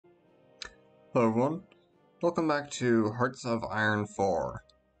Hello everyone, welcome back to Hearts of Iron 4.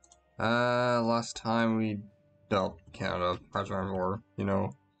 Last time we dealt Canada, Hearts of Iron 4, you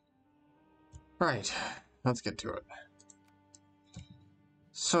know. Right, let's get to it.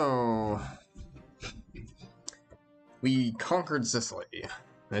 So, we conquered Sicily.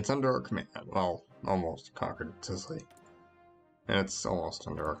 It's under our command. Well, almost conquered Sicily. And it's almost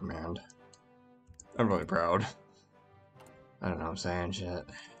under our command. I'm really proud. I don't know, I'm saying shit.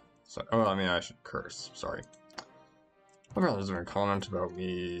 So, oh, I mean, I should curse, sorry. My brother's been comment about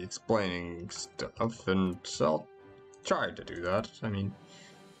me explaining stuff, and I'll try to do that. I mean,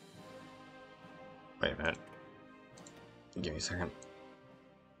 wait a minute. Give me a second.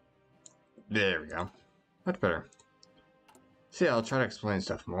 There we go. Much better. So yeah, I'll try to explain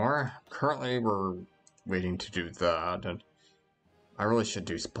stuff more. Currently, we're waiting to do that, and I really should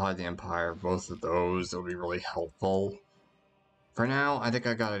do Spy the Empire. Both of those, it'll be really helpful. For now, I think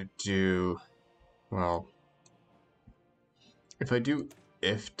I gotta do, well, if I do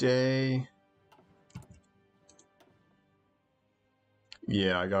If Day,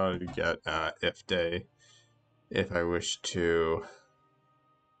 yeah, I gotta get If Day if I wish to,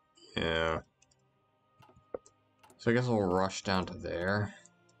 yeah. So I guess we'll rush down to there.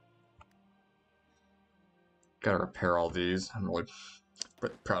 Gotta repair all these. I'm really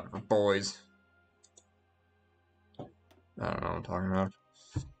proud of our boys. I don't know what I'm talking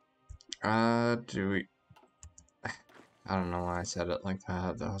about. Do we... I don't know why I said it like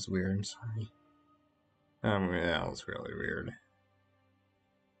that. That was weird, I'm sorry. Yeah, that was really weird.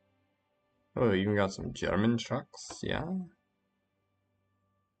 Oh, you even got some German trucks? Yeah?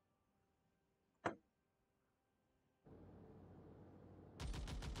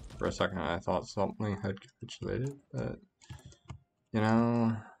 For a second I thought something had capitulated, but... You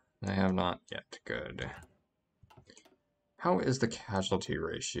know, they have not yet. Good. How is the casualty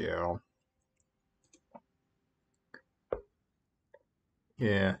ratio?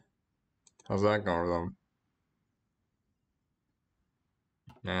 Yeah. How's that going with them?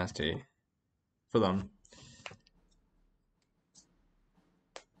 Nasty. For them.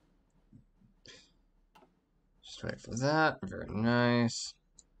 Just wait for that. Very nice.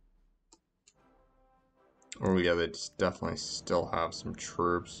 Oh yeah, they definitely still have some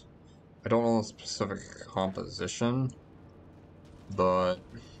troops. I don't know the specific composition, but...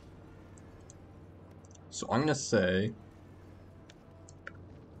 So I'm gonna say,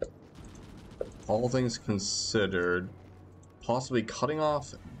 all things considered, possibly cutting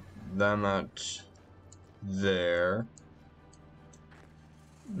off them at there.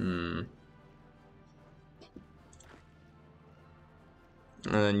 And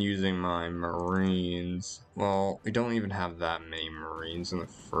then using my Marines. Well, we don't even have that many Marines in the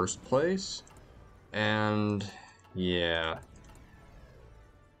first place. And yeah.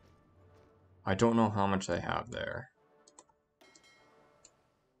 I don't know how much they have there.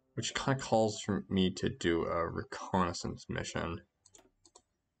 Which kind of calls for me to do a reconnaissance mission.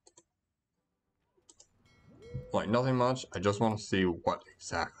 Like, nothing much, I just want to see what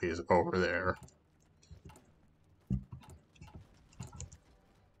exactly is over there.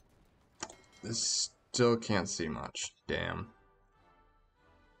 Still can't see much, damn.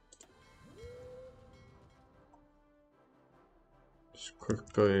 Just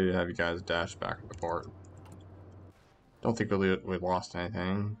quickly have you guys dash back to the port. Don't think we lost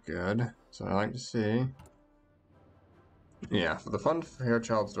anything, good. So I like to see. Yeah, the Fund for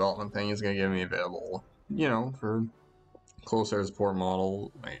Fairchild's development thing is going to give me available, you know, for close air support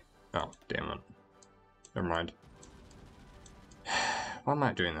model. Wait, oh, damn it. Never mind. Why am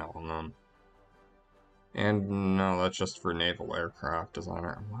I doing that one then? And no, that's just for naval aircraft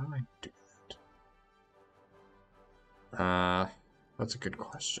designer. Why do I do that? That's a good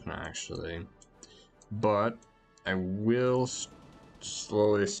question, actually. But I will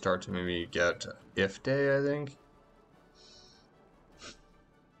slowly start to maybe get If Day, I think.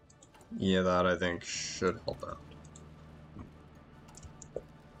 Yeah, that I think should help out.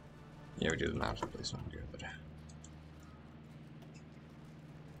 Yeah, we do the maps placement good.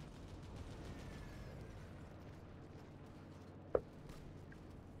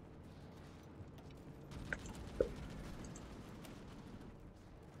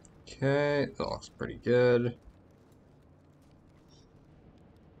 Okay, that looks pretty good.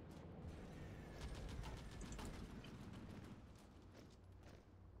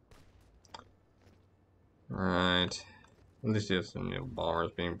 Right. At least you have some new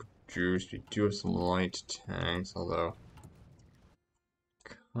bombers being produced. We do have some light tanks, although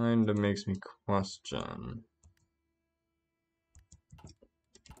kinda makes me question.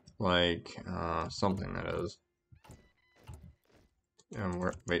 Like, something that is.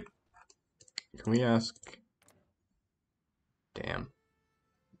 Wait. Can we ask? Damn.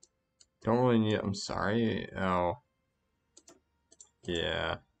 Don't really need it. I'm sorry. Oh.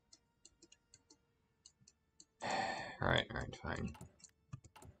 Yeah. Alright, fine.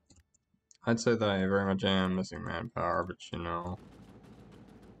 I'd say that I very much am missing manpower, but you know.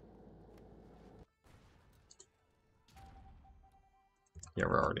 Yeah,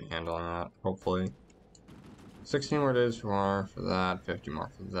 we're already handling that, hopefully. 16 more days for that, 50 more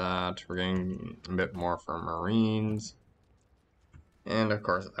for that. We're getting a bit more for Marines. And of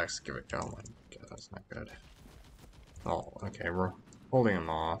course, excavate. Oh my god, that's not good. Oh, okay, we're holding them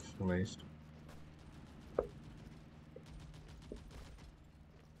off, at least.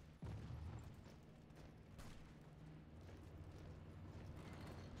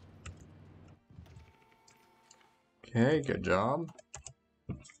 Okay, good job.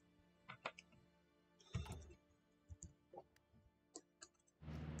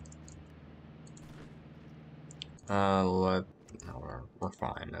 No, we're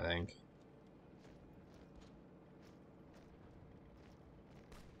fine, I think.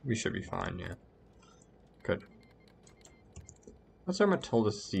 We should be fine, yeah. Good. What's our Matilda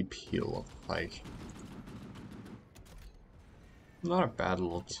CP look like? Not a bad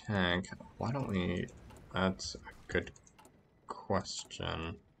little tank. Why don't we... That's a good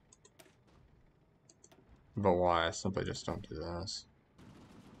question. But why? I simply just don't do this.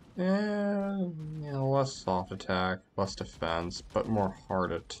 Yeah, less soft attack, less defense, but more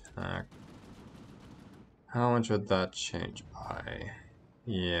hard attack. How much would that change by?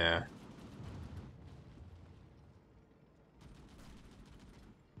 Yeah.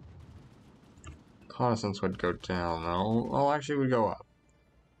 Reconnaissance would go down, though. Well, actually, it would go up.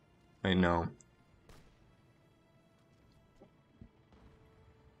 I know.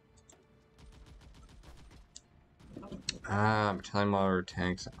 Battalion motor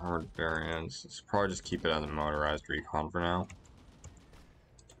tanks and armored variants. Let's probably just keep it on the motorized recon for now.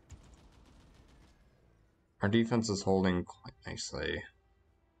 Our defense is holding quite nicely.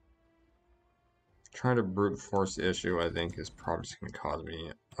 Trying to brute force the issue, I think, is probably just going to cause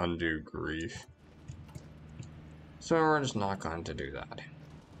me undue grief. So we're just not going to do that.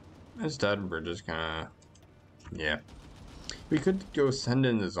 Instead, we're just gonna... Yeah. We could go send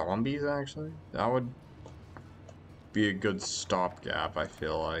in the zombies, actually. That would be a good stopgap, I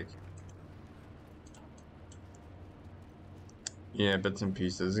feel like. Yeah, bits and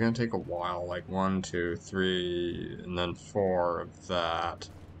pieces. It's gonna take a while, like 1, 2, 3, and then 4 of that.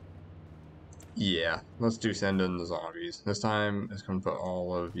 Yeah, let's do send in the zombies. This time, it's gonna put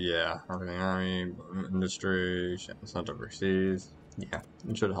all of, yeah, everything army, industry, sent overseas. Yeah,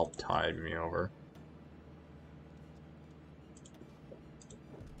 it should help tide me over.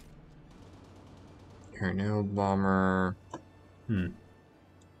 Carrier bomber.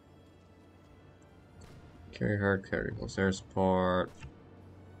 Carry hard, carry equals air support.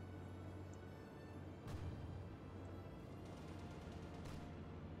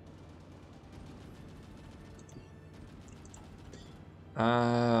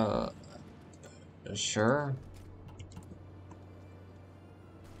 Sure.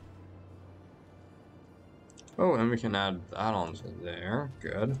 Oh, and we can add that onto there.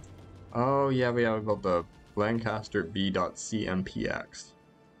 Good. Oh, yeah, we built the Lancaster B.CMPX.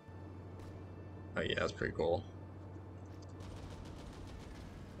 Oh, yeah, that's pretty cool.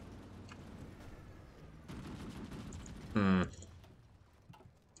 I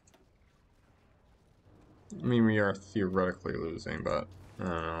mean, we are theoretically losing, but I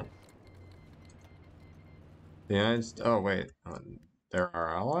don't know. The United States. Oh, wait. They're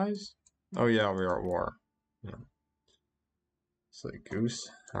our allies? Oh, yeah, we are at war. Yeah. Silly goose.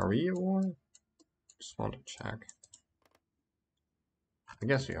 Are we at war? Just want to check. I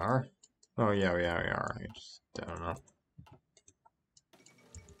guess we are. Oh, yeah, we are. I just don't know.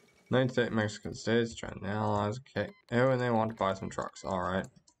 United States, Mexican States, China allies. Okay. Oh, and they want to buy some trucks. Alright.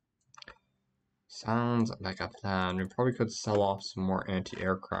 Sounds like a plan. We probably could sell off some more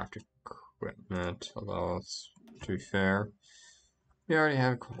anti-aircraft equipment, although, to be fair, we already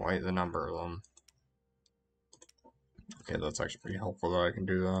have quite the number of them. Okay, that's actually pretty helpful that I can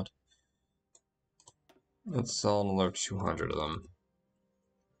do that. Let's sell another 200 of them.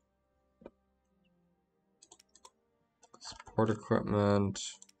 Support equipment,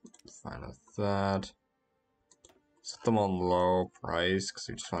 fine with that. Set them on low price, because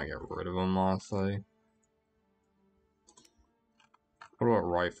we just want to get rid of them, honestly. What about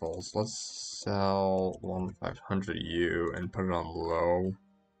rifles? Let's sell 1,500U and put it on low.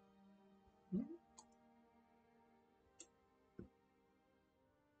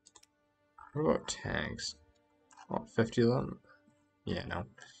 What about tanks? What, 50 of them? Yeah, no.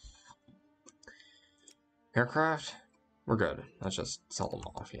 Aircraft? We're good. Let's just sell them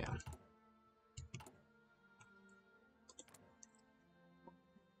off, yeah.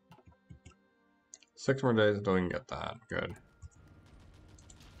 Six more days until we can get that. Good.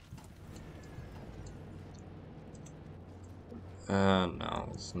 No,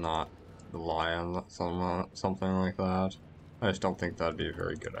 let's not rely on something like that. I just don't think that'd be a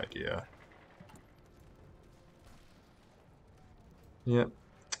very good idea. Yep,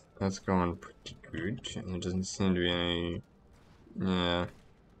 that's going pretty good. There doesn't seem to be any... Yeah.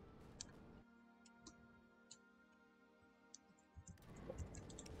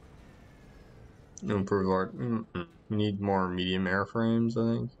 Improve our... We need more medium airframes,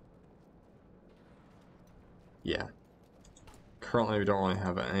 I think. Yeah. Currently we don't really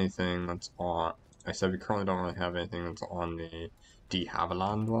have anything that's on... I said we currently don't really have anything that's on the de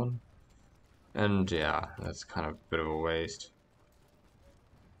Havilland one. And yeah, that's kind of a bit of a waste.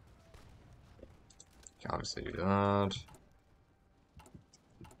 Can obviously do that.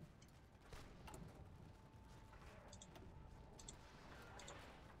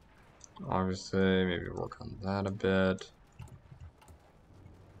 Obviously, maybe work on that a bit.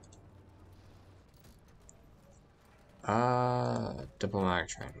 Diplomatic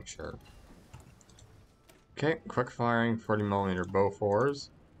training, sure. Okay, quick firing 40mm Bofors.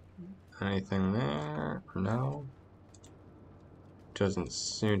 Anything there? No. Doesn't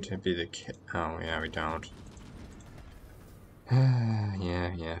seem to be the kit. Oh, yeah, we don't.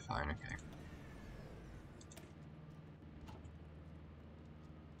 yeah, fine, okay.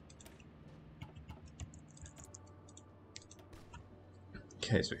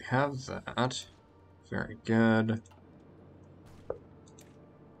 Okay, so we have that. Very good.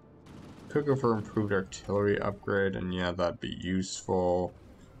 Could go for improved artillery upgrade, and yeah, that'd be useful.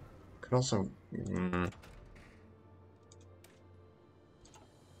 Could also...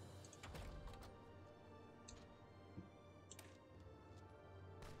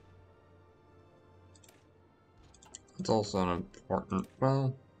 It's also an important...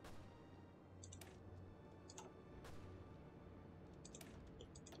 Well...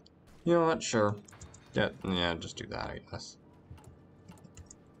 You know what? Sure. Yeah, just do that, I guess.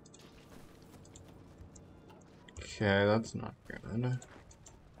 Okay, that's not good.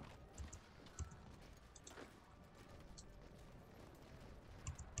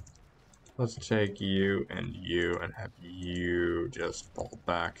 Let's take you and have you just fall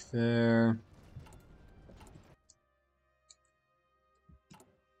back there.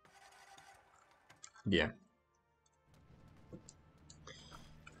 Yeah.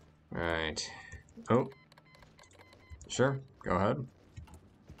 Right. Oh. Sure, go ahead.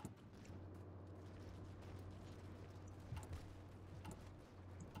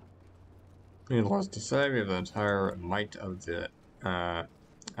 Needless to say, we have the entire might of the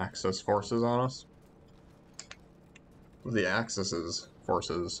Axis forces on us. The Axis's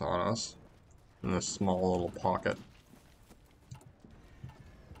forces on us in this small little pocket.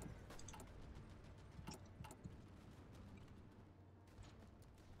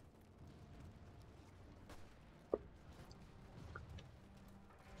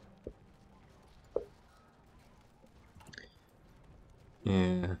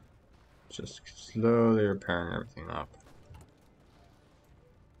 Yeah, just slowly repairing everything up.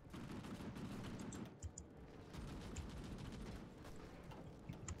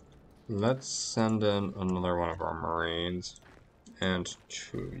 Let's send in another one of our Marines and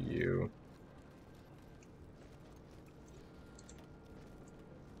two of you.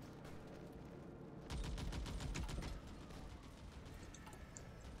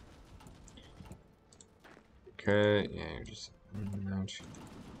 Okay, yeah, you're just...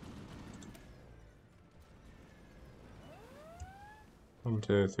 1,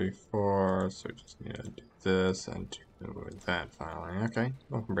 2, 3, 4. So we just need to do this and do that finally. Okay,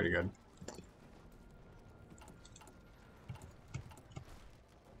 looking pretty good.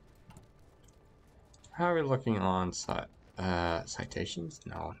 How are we looking on citations?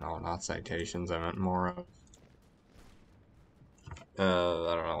 No, not citations. I meant more of I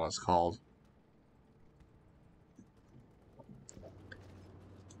don't know what it's called.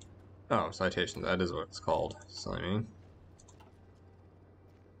 Oh, citations. That is what it's called. So I mean.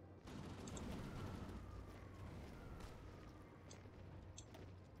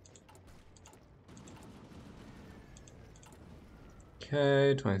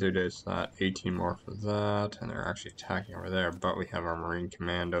 Okay, 23 days for that, 18 more for that, and they're actually attacking over there, but we have our Marine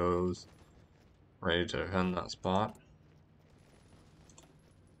Commandos ready to defend that spot.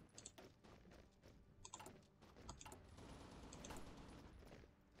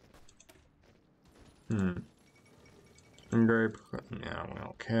 Hungary, yeah, we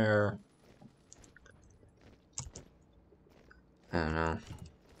don't care. I don't know.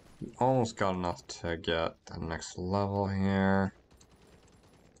 Almost got enough to get the next level here.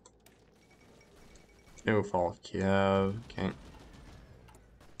 New Fall of Kiev. Okay.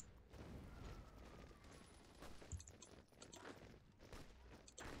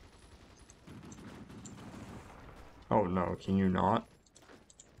 Oh no, can you not?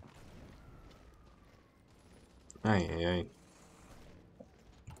 Ay, ay, ay.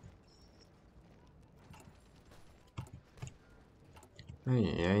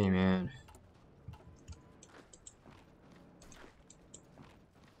 Ay, ay, ay, man.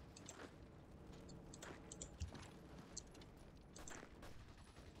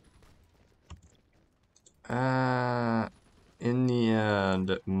 In the end,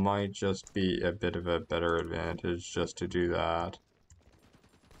 it might just be a bit of a better advantage just to do that.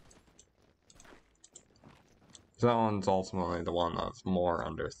 That one's ultimately the one that's more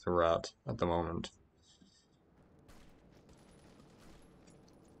under threat at the moment.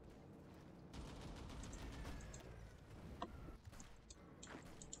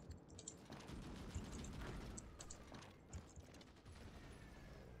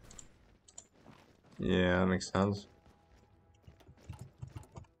 Yeah, that makes sense.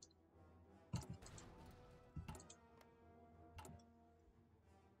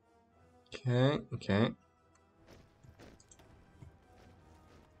 Okay, okay.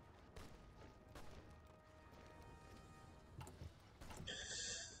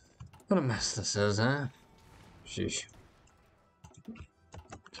 What a mess this is, huh? Sheesh.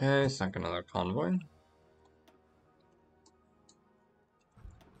 Okay, sunk another convoy.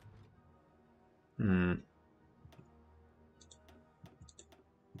 Hmm.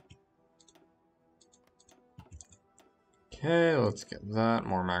 Okay, let's get that.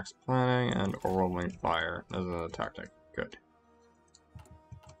 More max planning and overwhelming fire as a tactic. Good.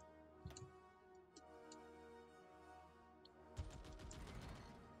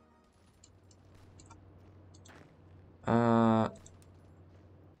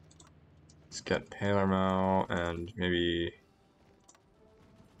 Let's get Palermo and maybe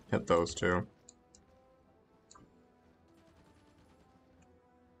hit those two.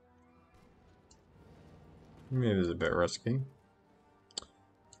 Maybe it's a bit risky.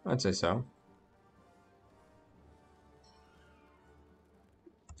 I'd say so.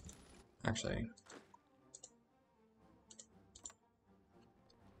 Actually.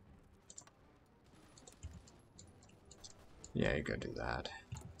 Yeah, you could do that.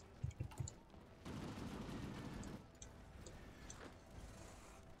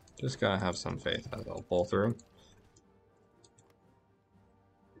 Just gotta have some faith that they'll pull through.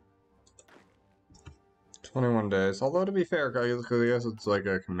 21 days. Although, to be fair, I guess it's like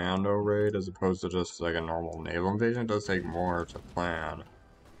a commando raid as opposed to just like a normal naval invasion. It does take more to plan.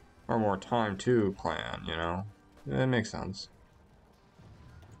 Or more time to plan, you know? It makes sense.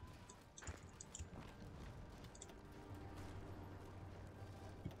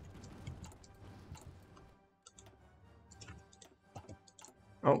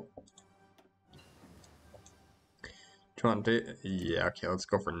 Oh. Do you want to... Yeah, okay, let's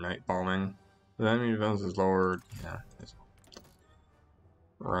go for night bombing. The enemy defense is lowered. Yeah.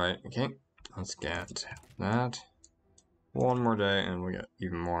 Right, okay. Let's get that. One more day and we get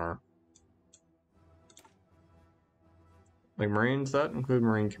even more. Like Marines, that include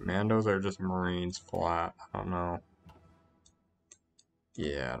Marine Commandos or just Marines flat? I don't know.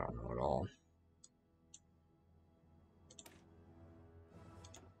 Yeah, I don't know at all.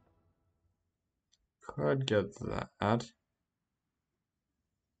 Could get that.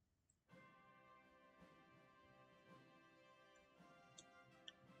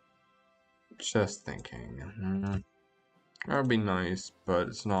 Just thinking. That would be nice, but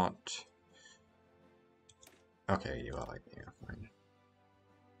it's not. Okay, you like me. Yeah, fine.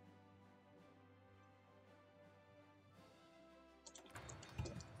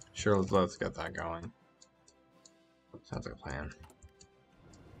 Sure, let's get that going. Sounds like a plan.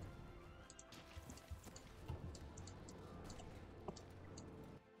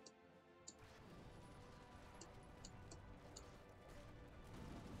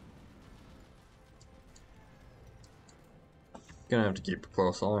 Gonna have to keep a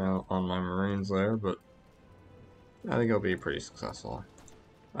close eye on my Marines there, but I think it'll be pretty successful.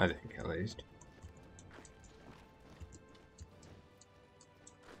 I think, at least.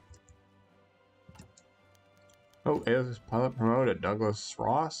 Oh, A's pilot promoted. Douglas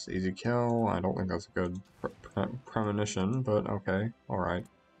Ross, easy kill. I don't think that's a good premonition, but okay, alright.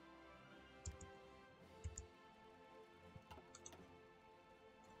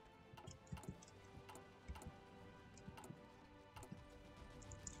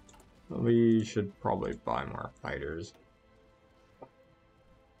 We should probably buy more fighters.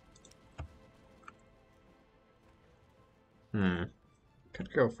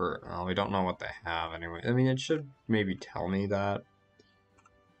 Could go for... Oh, we don't know what they have anyway. I mean, it should maybe tell me that.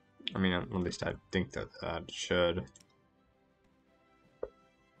 I mean, at least I think that that should.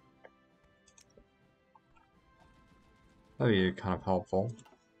 That'd be kind of helpful.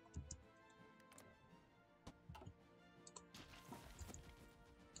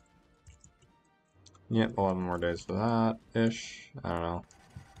 Yep, 11 more days for that-ish. I don't know.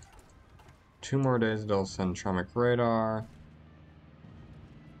 2 more days they'll send Tronic Radar.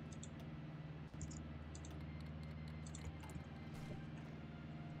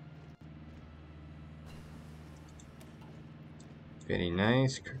 Very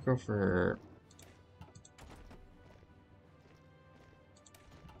nice. Could go for...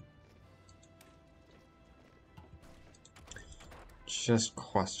 Just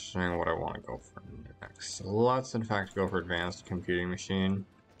questioning what I want to go for next. Let's in fact go for Advanced Computing Machine.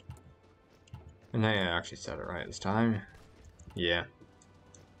 And I actually said it right this time. Yeah.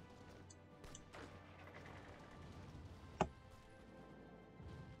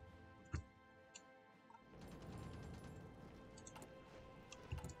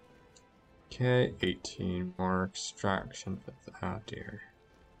 Okay, 18 more extraction for that, dear.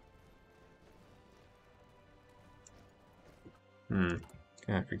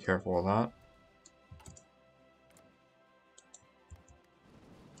 Okay, be careful with that.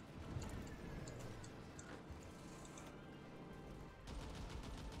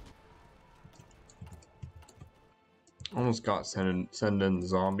 Almost got send in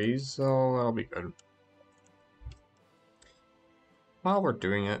zombies, so that'll be good. While we're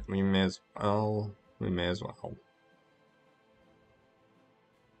doing it, we may as well.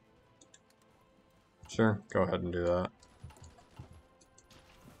 Sure, go ahead and do that.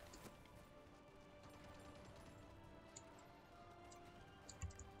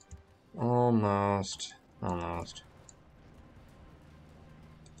 Almost.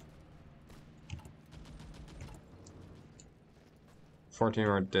 14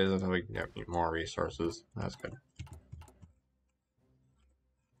 more days until we can get more resources. That's good.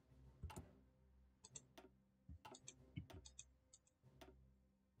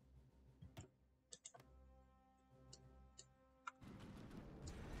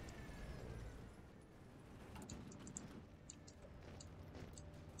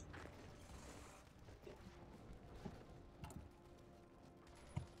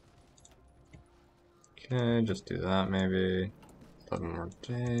 Okay, just do that maybe. 11 more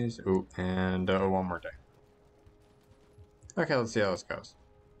days. Ooh, and 1 more day. Okay, let's see how this goes.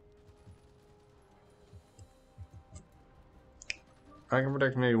 I can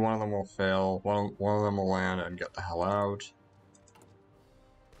predict maybe one of them will fail, one of them will land and get the hell out.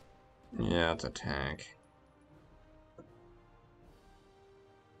 Yeah, it's a tank.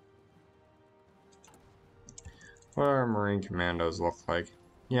 What do our Marine Commandos look like?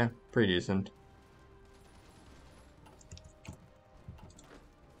 Yeah, pretty decent.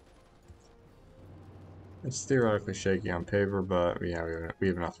 It's theoretically shaky on paper, but yeah, we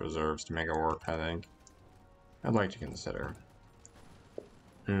have enough reserves to make it work, I think. I'd like to consider.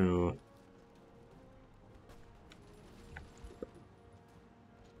 Ooh.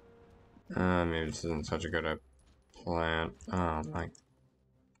 Maybe this isn't such a good plan. Oh my.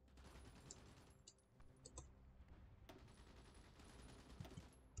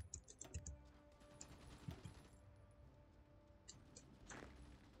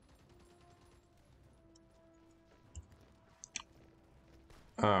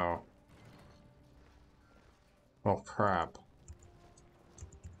 Oh. Well, crap.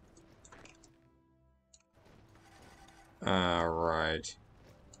 Right.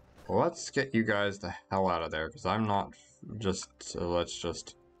 Let's get you guys the hell out of there, because I'm not just... So let's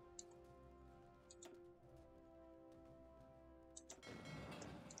just...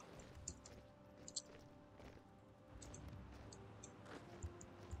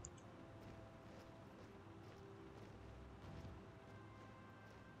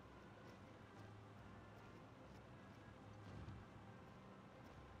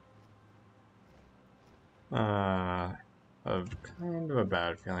 I've kind of a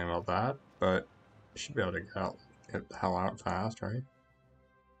bad feeling about that, but should be able to get the hell out fast, right?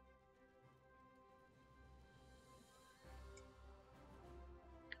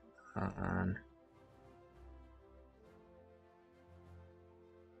 Um,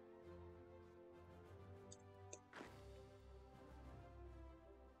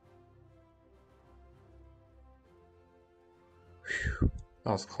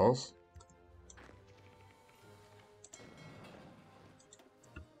 that was close.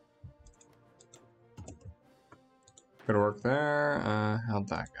 Good work there. How'd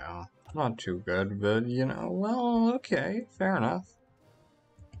that go? Not too good, but you know, well, okay, fair enough.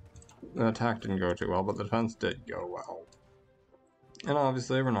 The attack didn't go too well, but the defense did go well. And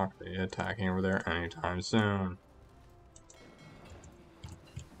obviously, we're not going to be attacking over there anytime soon.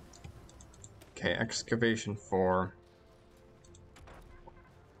 Okay, excavation 4.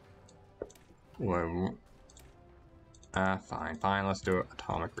 Whoa. Fine, let's do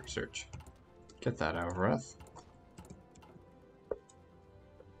atomic research. Get that over with.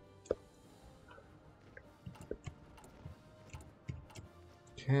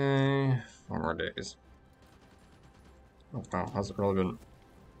 Okay, 4 more days. Oh wow, has it really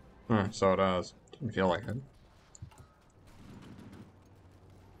been... so it has. Didn't feel like it.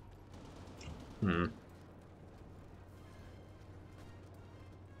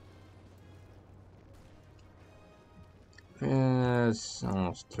 It's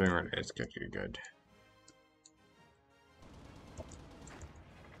almost 3 more days, good.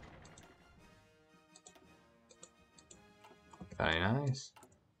 Very nice.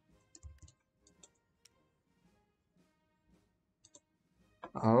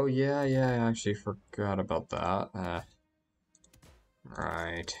 Oh yeah, I actually forgot about that.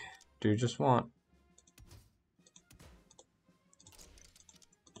 Right. Do you just want...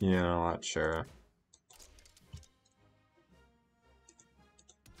 You know what, sure.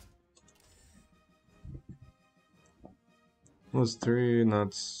 Was 3, and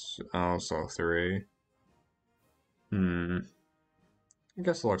that's also 3. I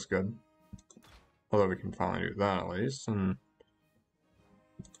guess it looks good. Although we can finally do that at least,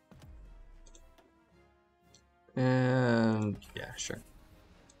 and yeah, sure.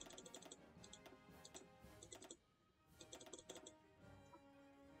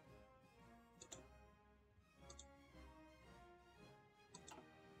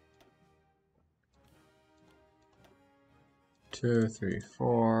 Two, three,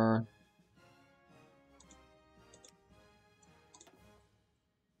 4.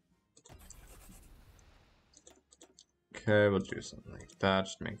 Okay, we'll do something like that,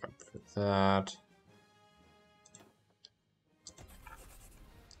 just make up for that.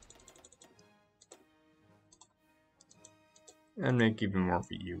 And make even more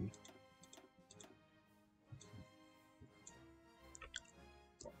for you.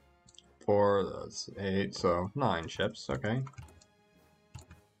 4, that's 8, so 9 ships, okay.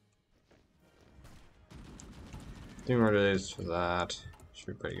 3 more days for that. Should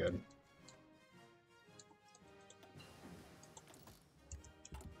be pretty good.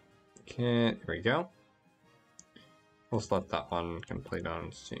 Okay, here we go. We'll let that one complete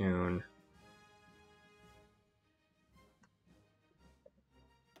on soon.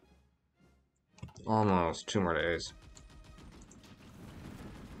 Almost 2 more days.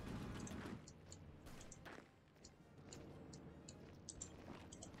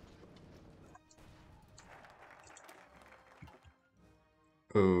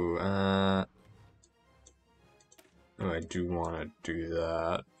 Ooh, oh, I do want to do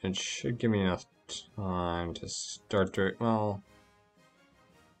that. It should give me enough time to start doing, well,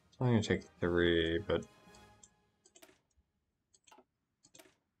 it's only gonna take 3, but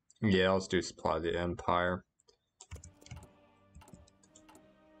yeah, let's do supply the Empire.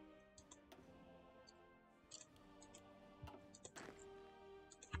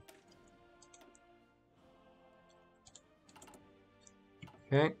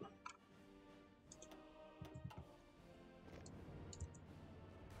 Okay.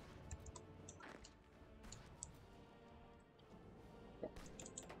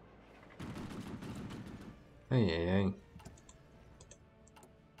 Hey.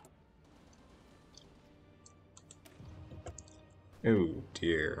 Oh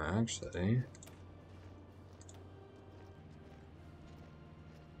dear, actually.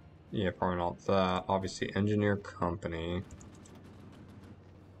 Yeah, probably not that. Obviously, engineer company.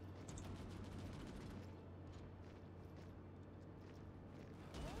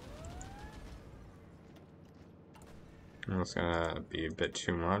 That's gonna be a bit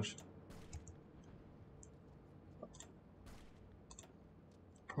too much.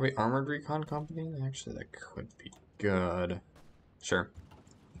 Probably armored recon company? Actually, that could be good. Sure.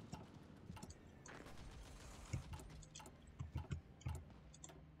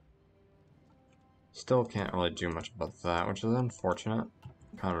 Still can't really do much about that, which is unfortunate.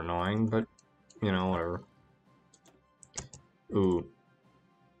 Kind of annoying, but, you know, whatever. Ooh.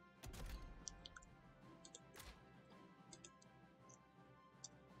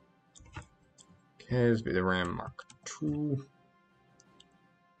 Okay, this will be the Ram Mark II.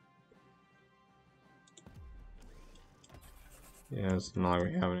 Yeah, it's not like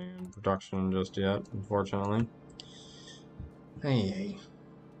we have any in production just yet, unfortunately. Hey.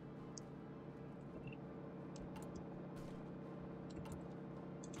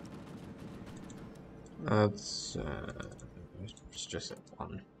 Let's just hit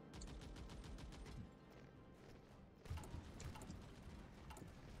one.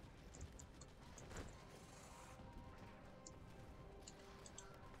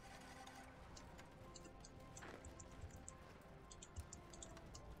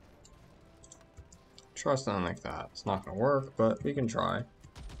 Try something like that. It's not gonna work, but we can try.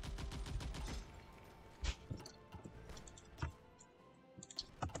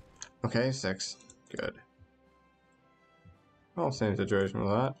 Okay, 6. Good. Well, same situation with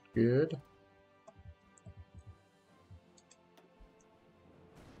that. Good.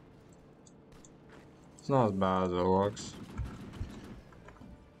 It's not as bad as it looks.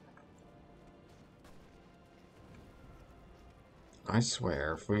 I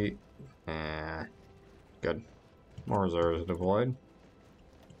swear, if we... good. More reserves deployed.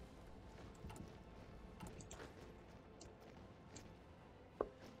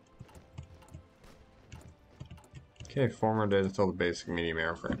 Okay, 4 more days until the basic medium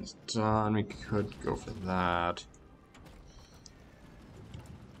airframe is done. We could go for that.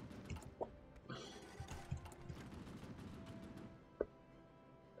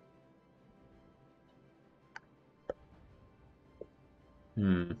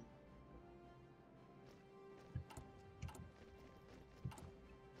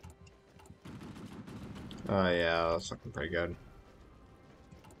 Yeah, that's looking pretty good.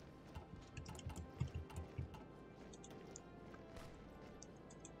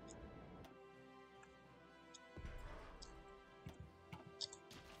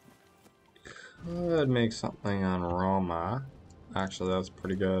 Could make something on Roma. Actually, that's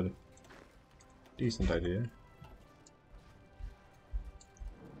pretty good. Decent idea.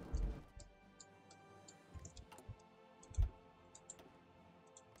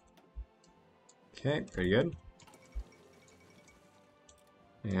 Okay, pretty good.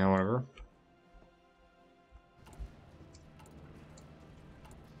 Yeah, whatever.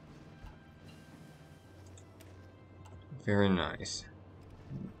 Very nice.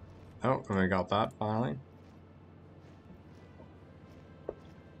 Oh, and we got that finally.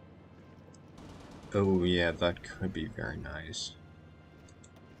 Oh yeah, that could be very nice.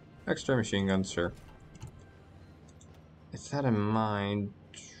 Extra machine guns, sure. With that in mind,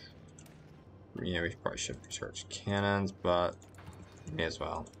 yeah, we probably should research cannons, but may as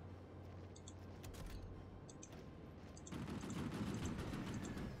well.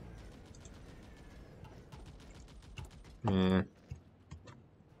 Yeah.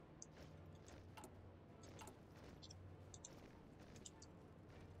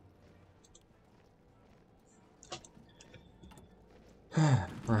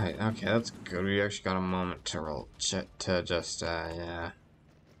 Right, okay, that's good. We actually got a moment to roll to just, yeah.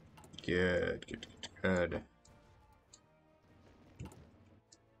 Good, good, good, good.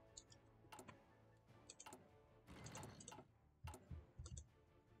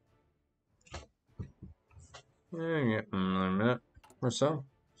 Yeah, another minute or so.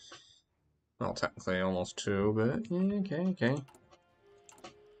 Well, technically almost 2, but yeah, okay, okay.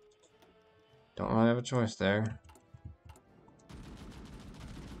 Don't really have a choice there.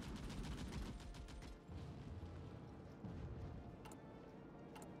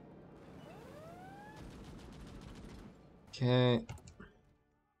 Okay.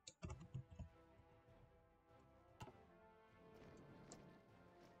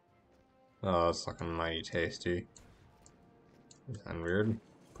 Oh, it's looking mighty tasty. Is that weird?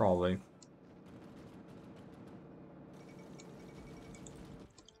 Probably.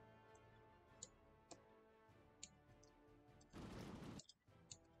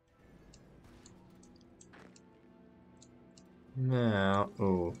 Now,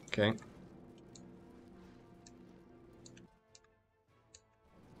 oh, okay.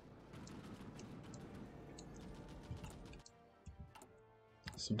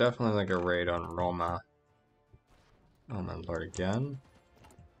 So definitely like a raid on Roma. Oh my lord, again.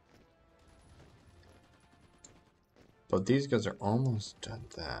 But these guys are almost done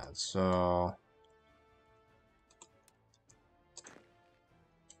that, so...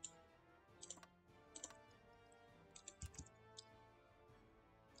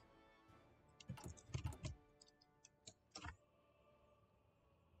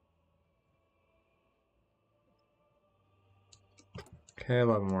 Okay,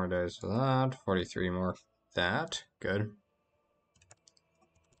 11 more days for that. 43 more for that. Good.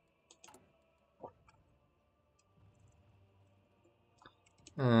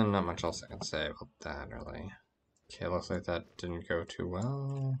 And not much else I can say about that, really. Okay, looks like that didn't go too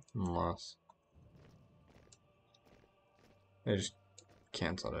well. Unless... they just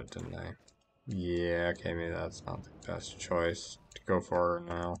canceled it, didn't they? Yeah, okay, maybe that's not the best choice to go for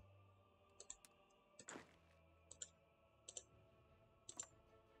now.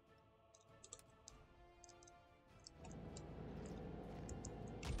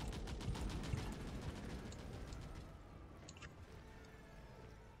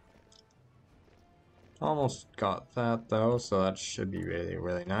 Almost got that though, so that should be really,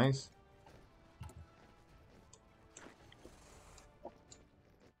 really nice.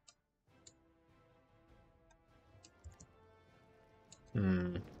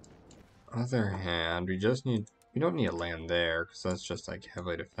 Other hand, we don't need a land there, because that's just like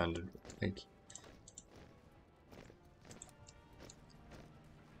heavily defended. Like,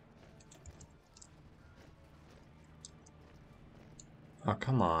 oh,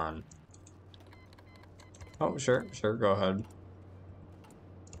 come on. Oh, sure, go ahead.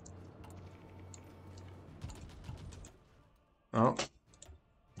 Oh,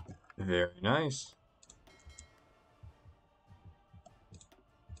 very nice.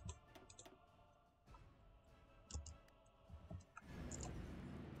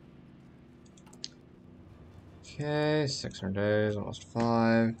 Okay, 600 days, almost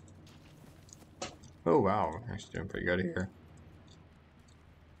 5. Oh, wow, we're actually doing pretty good here.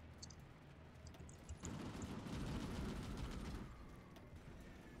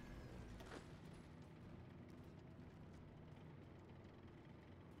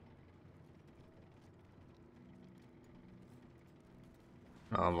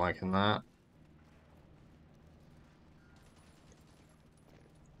 Oh, I'm liking that.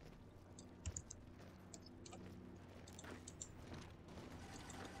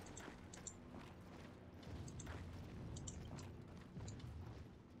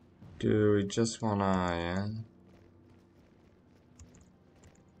 Do we just wanna, yeah?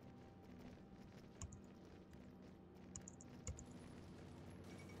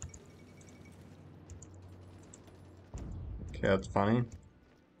 Okay, that's funny.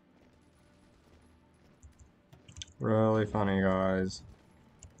 Really funny, guys.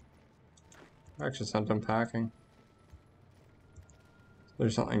 I actually sent them packing.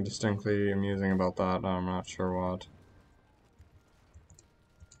 There's something distinctly amusing about that, I'm not sure what.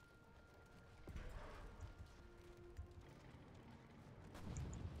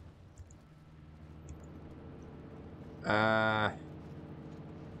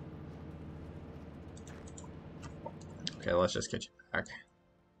 Okay, let's just get you back.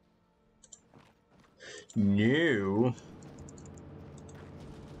 New?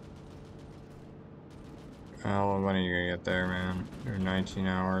 Well, when are you gonna get there, man? You're 19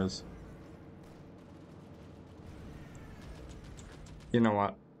 hours. You know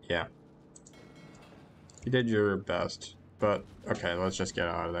what? Yeah. You did your best. But, okay, let's just get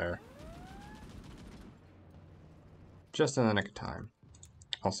out of there. Just in the nick of time.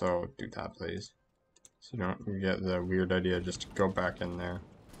 Also, do that, please. So you don't get the weird idea just to go back in there.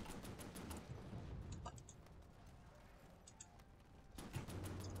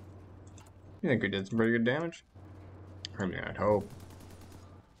 You think we did some pretty good damage? I mean, I'd hope.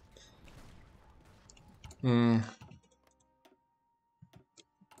 Yeah.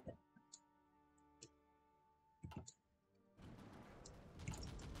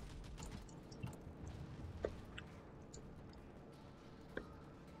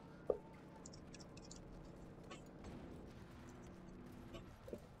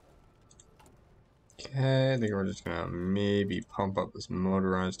 Okay, I think we're just gonna maybe pump up this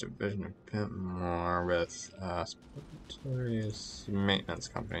motorized division a bit more with maintenance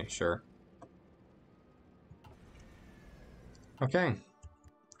company, sure. Okay,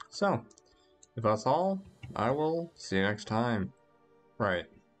 so if that's all, I will see you next time. Right,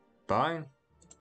 bye.